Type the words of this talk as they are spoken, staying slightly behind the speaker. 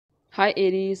Hi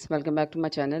Aries, welcome back to my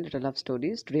channel Little Love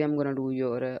Stories. Today I'm gonna do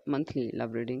your monthly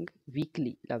love reading,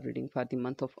 weekly love reading for the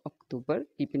month of October.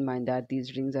 Keep in mind that these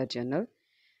readings are general.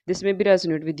 This may be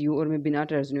resonate with you or maybe not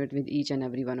resonate with each and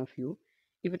every one of you.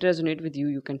 If it resonate with you,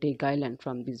 you can take guideline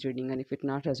from this reading, and if it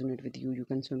not resonate with you, you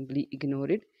can simply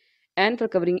ignore it. And for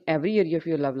covering every area of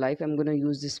your love life, I'm gonna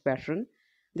use this pattern.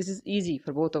 This is easy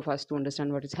for both of us to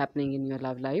understand what is happening in your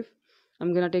love life.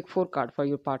 I'm gonna take four cards for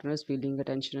your partner's feeling,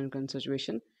 attention, and current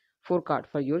situation, four cards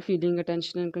for your feeling,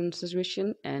 attention, and current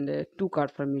situation, and two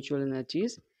cards for mutual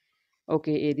energies.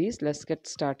 Okay, Aries, let's get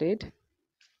started.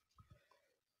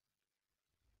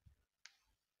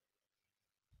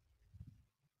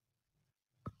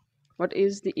 What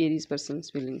is the Aries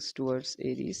person's feelings towards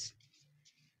Aries?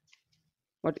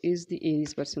 What is the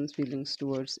Aries person's feelings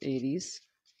towards Aries?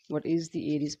 What is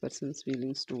the Aries person's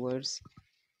feelings towards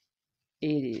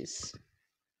Aries?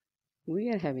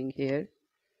 We are having here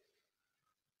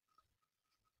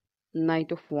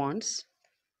Knight of Wands,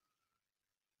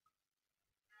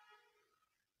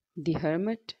 the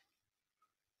Hermit,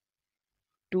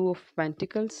 Two of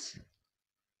Pentacles,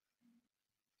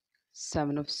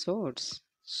 Seven of Swords.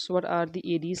 So what are the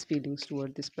Aries feelings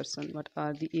toward this person? What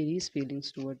are the Aries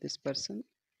feelings toward this person?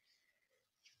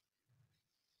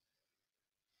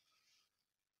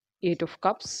 Eight of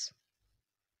Cups,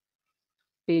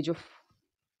 Page of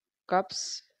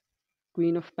Cups,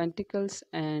 Queen of Pentacles,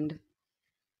 and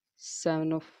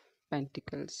Seven of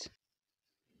Pentacles.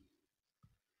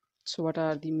 So what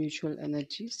are the mutual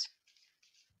energies?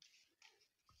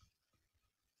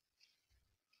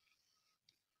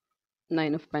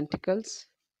 Nine of Pentacles,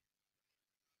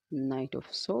 Knight of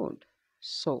Sword.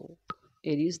 So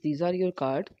Aries, these are your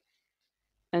card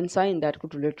and sign that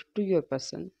could relate to your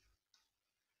person.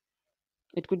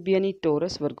 It could be any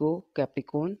Taurus, Virgo,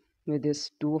 Capricorn with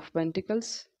this Two of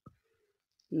Pentacles,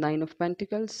 Nine of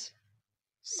Pentacles,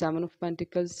 Seven of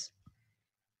Pentacles,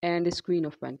 and this Queen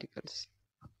of Pentacles.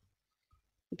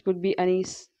 It could be any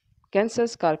Cancer,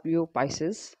 Scorpio,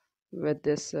 Pisces with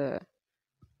this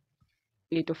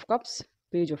Eight of Cups,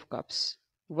 Page of Cups,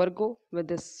 Virgo with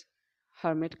this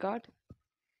Hermit card,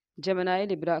 Gemini,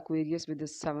 Libra, Aquarius with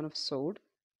this Seven of Sword,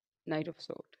 Knight of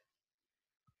Sword.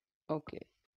 Okay,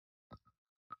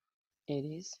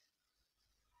 Aries.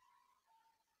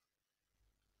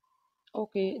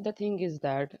 Okay, the thing is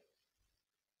that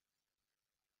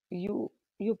you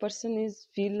your person is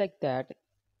feel like that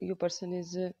your person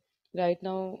is right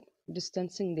now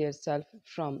distancing themselves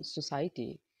from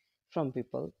society, from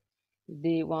people.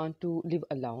 They want to live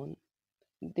alone.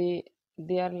 They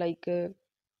are like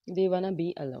they wanna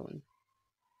be alone.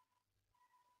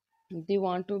 They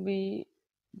want to be.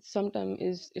 Sometimes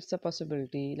is it's a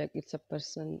possibility, like it's a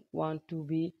person want to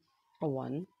be a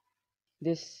one.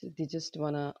 This they just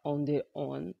wanna on their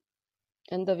own,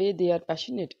 and the way they are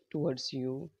passionate towards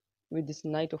you with this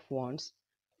Knight of Wands,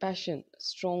 passion,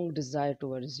 strong desire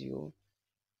towards you.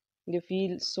 They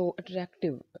feel so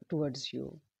attractive towards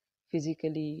you,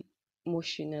 physically,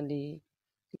 emotionally,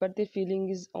 but their feeling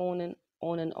is on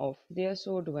and off. They are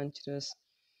so adventurous.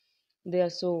 They are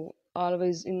so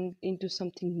always into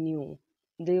something new.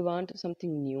 They want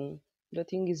something new. The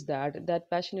thing is that that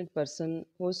passionate person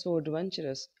who's so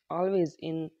adventurous, always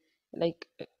in like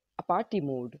a party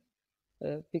mode,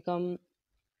 become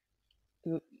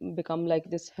become like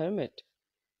this hermit,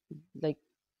 like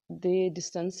they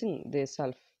distancing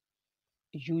themselves.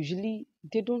 Usually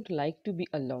they don't like to be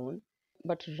alone,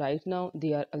 but right now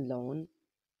they are alone.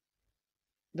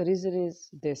 The reason is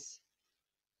this: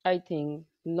 I think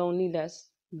loneliness.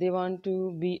 They want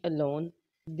to be alone.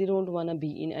 They don't want to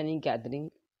be in any gathering,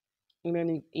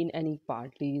 in any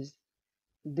parties.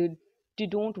 They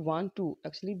don't want to,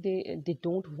 actually they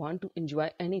don't want to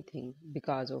enjoy anything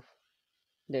because of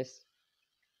this.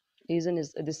 Reason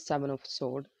is this Seven of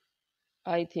Sword.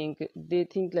 I think they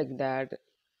think like that,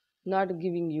 not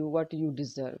giving you what you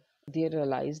deserve. They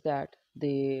realize that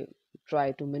they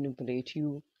try to manipulate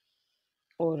you,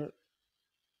 or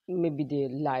maybe they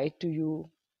lie to you.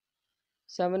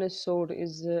 Seven of Sword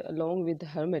is along with the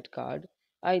Hermit card.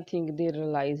 I think they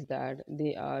realize that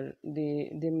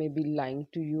they may be lying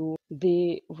to you.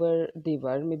 They were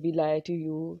maybe lie to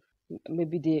you.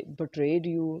 Maybe they betrayed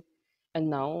you, and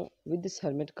now with this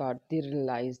Hermit card, they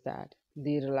realize that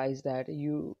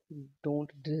you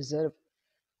don't deserve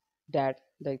that,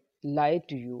 like, lie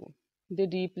to you. They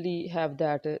deeply have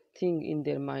that thing in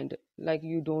their mind, like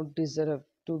you don't deserve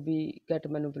to be get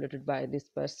manipulated by this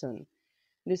person.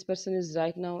 This person is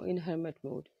right now in hermit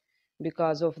mode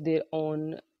because of their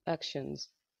own actions,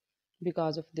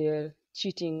 because of their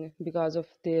cheating, because of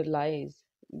their lies.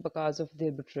 because of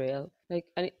their betrayal. Like,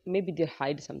 and maybe they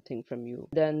hide something from you,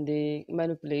 then they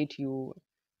manipulate you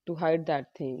to hide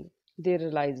that thing. They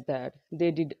realize that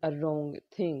they did a wrong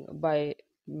thing by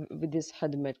with this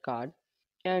hermit card,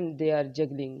 and they are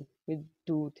juggling with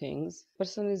two things.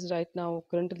 Person is right now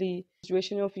currently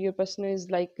situation of your person is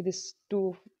like this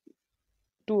two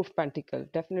of pentacle.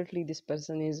 Definitely this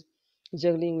person is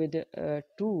juggling with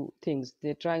two things.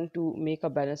 They're trying to make a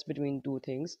balance between two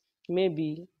things.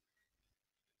 Maybe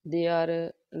they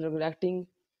are regretting,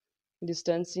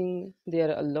 distancing, they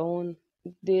are alone,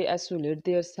 they isolate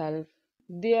their self.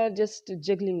 They are just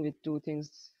juggling with two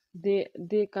things.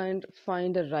 They can't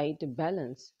find a right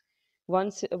balance.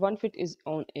 One foot is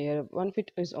on air, one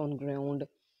foot is on ground,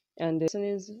 and the person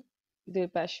is their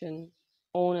passion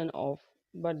on and off,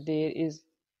 but there is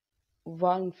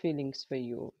warm feelings for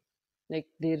you. Like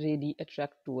they really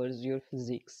attract towards your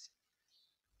physiques,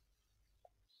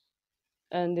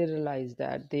 and they realize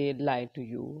that they lied to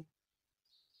you.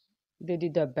 They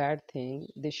did a bad thing.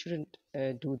 They shouldn't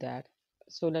do that.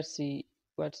 So let's see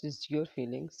what is your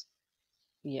feelings.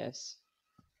 Yes,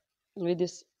 with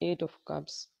this Eight of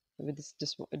Cups, with this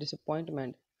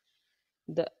disappointment,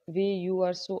 the way you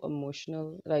are so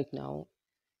emotional right now,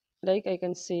 like I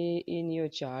can say in your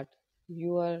chart,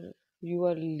 you are you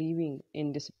are living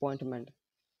in disappointment,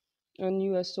 and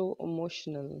you are so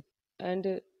emotional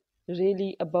and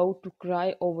really about to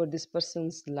cry over this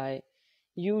person's lie.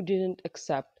 You didn't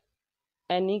accept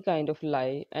any kind of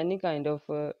lie, any kind of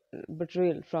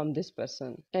betrayal from this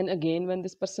person. And again, when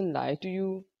this person lie to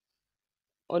you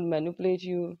or manipulate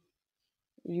you,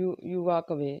 you walk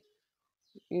away.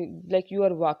 Like you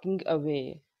are walking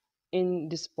away in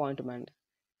disappointment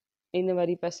in a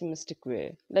very pessimistic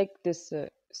way. Like this,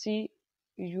 see,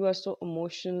 you are so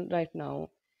emotional right now.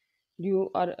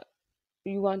 You are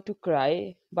you want to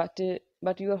cry, but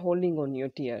you are holding on your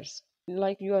tears.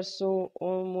 Like you are so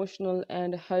emotional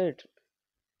and hurt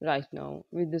right now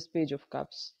with this Page of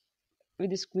Cups,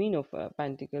 with this Queen of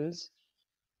Pentacles.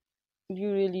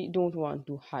 You really don't want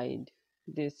to hide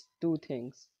these two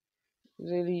things.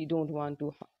 Really don't want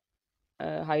to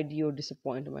hide your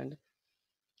disappointment.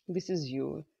 This is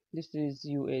you. This is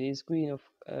you, Aries, Queen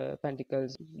of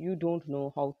Pentacles. You don't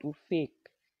know how to fake.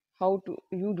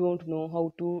 You don't know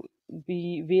how to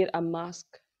be wear a mask.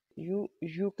 You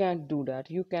can't do that.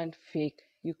 You can't fake.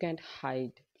 You can't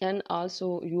hide. And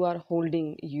also you are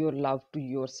holding your love to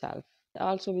yourself.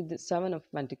 Also with the Seven of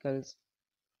Pentacles,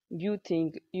 you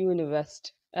think you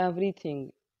invest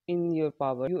everything in your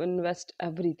power, you invest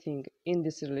everything in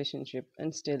this relationship,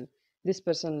 and still this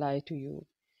person lied to you.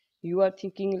 You are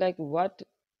thinking like what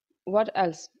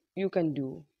else you can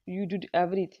do. You did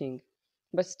everything,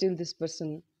 but still this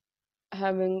person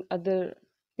having other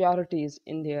priorities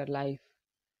in their life,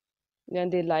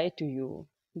 and they lie to you.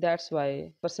 That's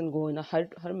why person go in a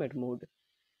hermit mode.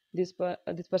 This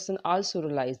person also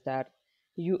realize that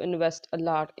you invest a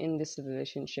lot in this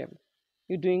relationship.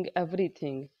 You're doing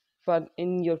everything for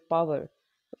in your power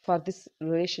for this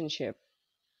relationship,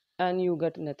 and you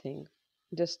get nothing.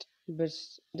 Just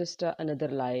another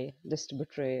lie, just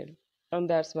betrayal. And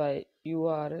that's why you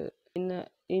are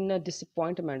in a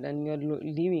disappointment, and you're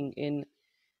living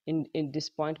in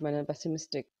disappointment and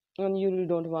pessimistic. And you really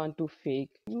don't want to fake.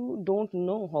 You don't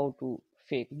know how to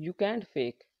fake. You can't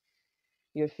fake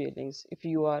your feelings. If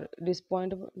you are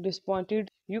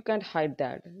disappointed, you can't hide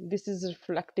that. This is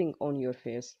reflecting on your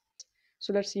face.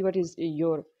 So let's see what is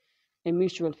your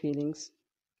mutual feelings.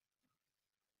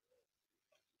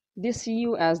 They see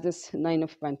you as this Nine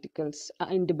of Pentacles,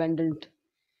 an independent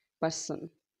person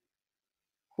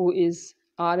who is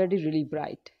already really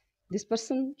bright. This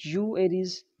person, you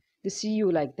Aries, they see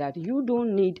you like that. You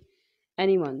don't need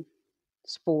anyone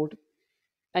support,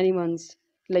 anyone's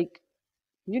like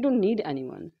you don't need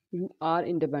anyone. You are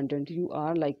independent. You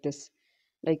are like this.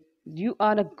 Like you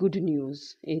are a good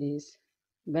news, Aries.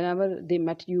 Whenever they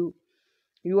met you,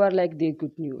 you are like their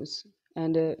good news.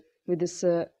 And with this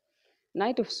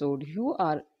Knight of Sword, you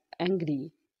are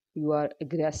angry. You are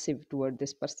aggressive toward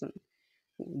this person.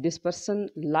 This person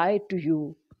lied to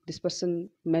you. This person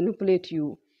manipulate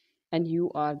you, and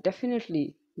you are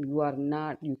definitely you are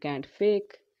not. You can't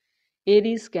fake.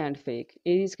 Aries can't fake.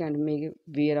 Aries can't make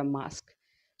wear a mask.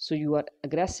 So you are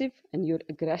aggressive, and your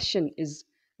aggression is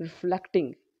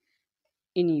reflecting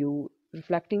in you,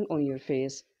 reflecting on your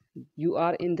face. You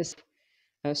are in this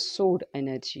sword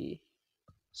energy.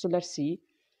 So let's see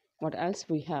what else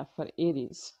we have for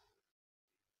Aries.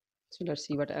 So let's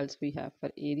see what else we have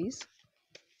for Aries.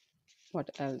 What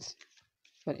else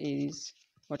for Aries?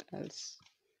 What else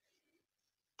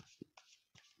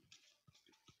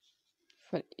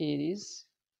for Aries?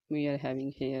 We are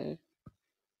having here.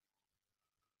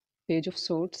 Page of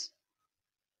Swords,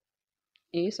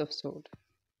 Ace of Sword,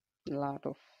 a lot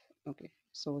of, okay,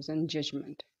 swords and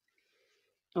Judgment.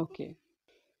 Okay,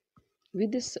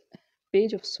 with this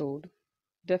Page of Sword,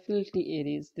 definitely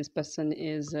Aries, this person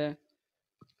is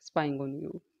spying on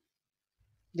you.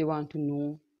 They want to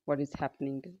know what is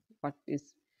happening, what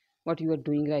is what you are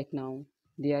doing right now.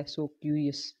 They are so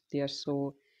curious, they are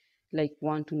so like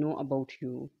want to know about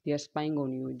you. They are spying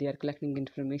on you, they are collecting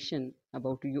information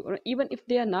about you, or even if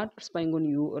they are not spying on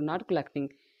you or not collecting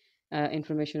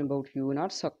information about you,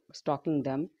 not stalking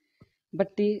them,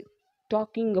 but they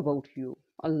talking about you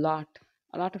a lot,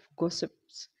 a lot of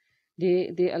gossips.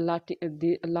 They a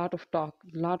lot of talk,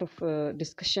 a lot of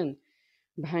discussion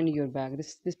behind your back.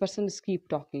 This person is keep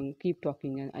talking,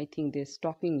 and I think they're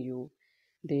stalking you.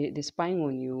 They're spying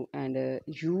on you, and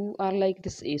you are like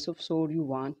this Ace of Sword. You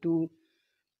want to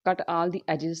cut all the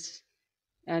edges,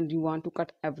 and you want to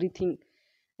cut everything.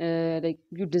 Like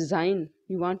you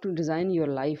want to design your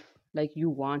life like you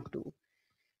want to.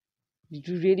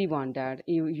 You really want that.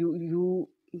 You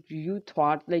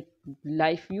thought like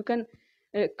life. You can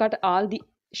cut all the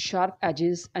sharp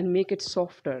edges and make it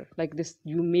softer. Like this,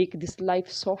 you make this life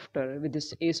softer with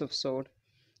this Ace of Sword.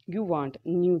 You want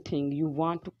new thing. You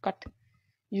want to cut.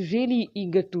 You're really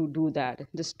eager to do that,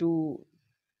 just to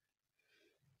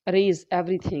erase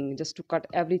everything, just to cut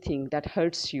everything that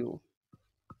hurts you.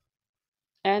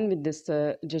 And with this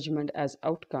Judgment as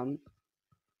outcome,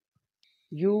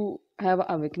 you have an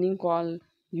awakening call.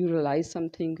 You realize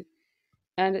something,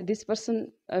 and this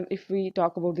person, if we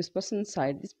talk about this person's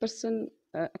side, this person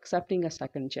accepting a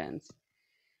second chance.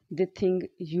 They think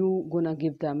you gonna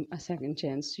give them a second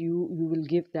chance. You will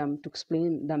give them to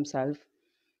explain themselves,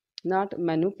 not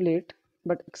manipulate,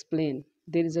 but explain.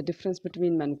 There is a difference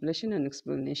between manipulation and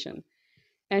explanation.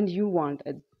 And you want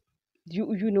a,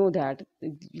 you know that,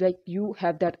 like you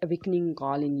have that awakening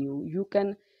call in you. You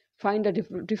can find a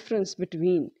difference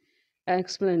between an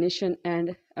explanation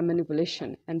and a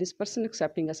manipulation, and this person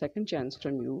accepting a second chance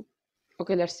from you.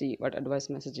 Okay, let's see what advice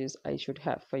messages I should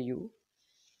have for you.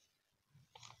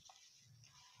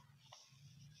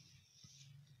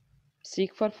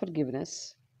 Seek for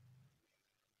forgiveness.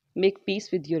 Make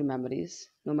peace with your memories,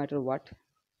 no matter what,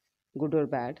 good or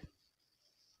bad.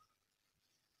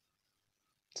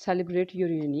 Celebrate your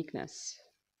uniqueness.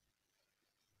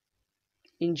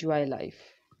 Enjoy life.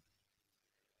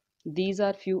 These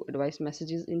are few advice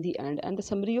messages in the end, and the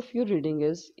summary of your reading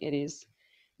is it is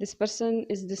this person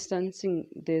is distancing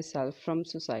themselves from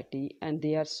society, and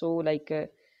they are so like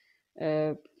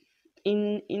uh,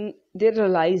 in they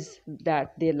realize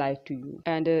that they lied to you,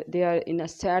 and they are in a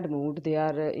sad mood. They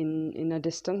are in a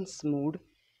distance mood,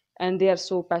 and they are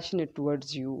so passionate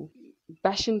towards you,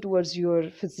 passion towards your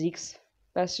physiques,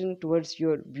 passion towards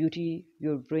your beauty,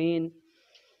 your brain.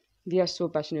 They are so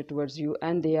passionate towards you,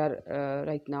 and they are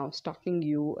right now stalking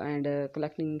you and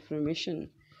collecting information,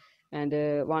 and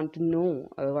want to know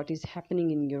what is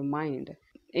happening in your mind.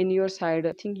 In your side,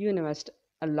 I think you invest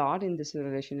a lot in this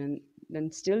relation, and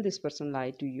then still this person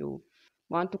lied to you.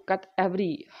 Want to cut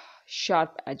every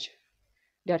sharp edge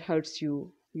that hurts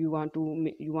you. You want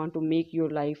to make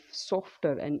your life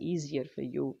softer and easier for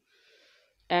you,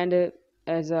 and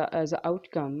as a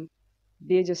outcome,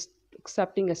 they just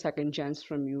accepting a second chance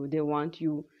from you. They want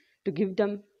you to give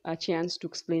them a chance to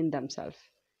explain themselves.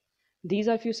 These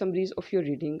are few summaries of your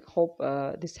reading. Hope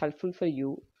this helpful for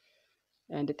you,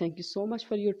 and thank you so much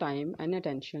for your time and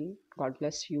attention. God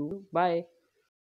bless you. Bye.